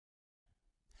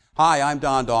Hi, I'm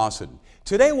Don Dawson.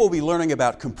 Today we'll be learning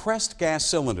about compressed gas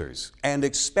cylinders and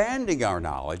expanding our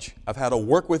knowledge of how to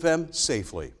work with them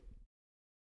safely.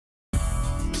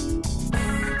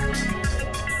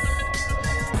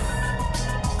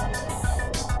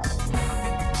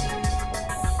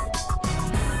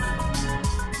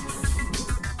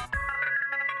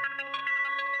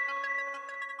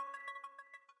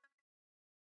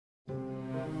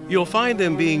 You'll find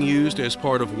them being used as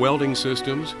part of welding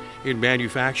systems, in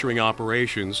manufacturing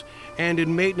operations, and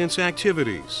in maintenance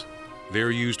activities.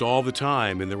 They're used all the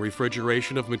time in the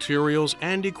refrigeration of materials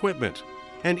and equipment,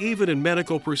 and even in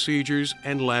medical procedures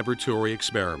and laboratory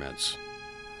experiments.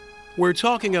 We're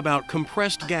talking about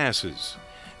compressed gases.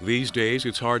 These days,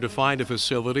 it's hard to find a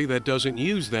facility that doesn't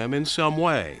use them in some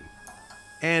way.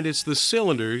 And it's the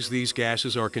cylinders these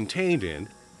gases are contained in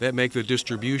that make the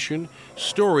distribution,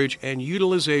 storage, and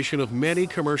utilization of many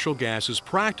commercial gases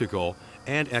practical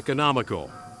and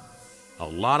economical. A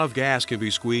lot of gas can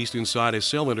be squeezed inside a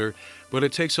cylinder, but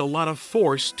it takes a lot of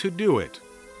force to do it.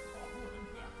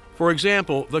 For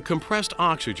example, the compressed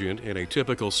oxygen in a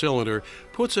typical cylinder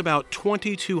puts about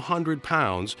 2,200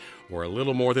 pounds, or a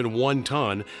little more than 1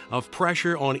 ton, of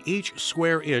pressure on each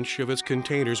square inch of its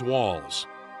container's walls.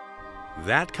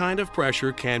 That kind of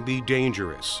pressure can be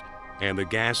dangerous, and the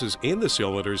gases in the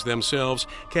cylinders themselves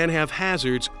can have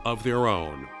hazards of their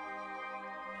own.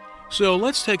 So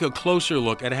let's take a closer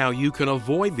look at how you can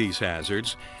avoid these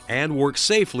hazards and work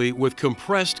safely with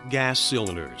compressed gas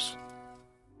cylinders.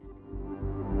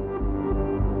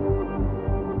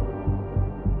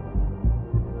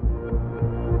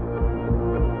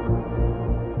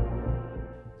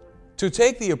 To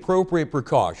take the appropriate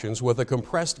precautions with a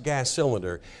compressed gas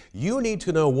cylinder, you need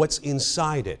to know what's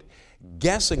inside it.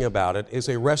 Guessing about it is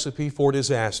a recipe for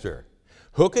disaster.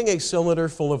 Hooking a cylinder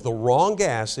full of the wrong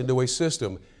gas into a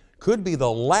system could be the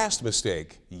last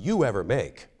mistake you ever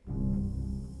make.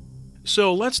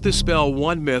 So let's dispel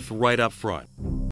one myth right up front.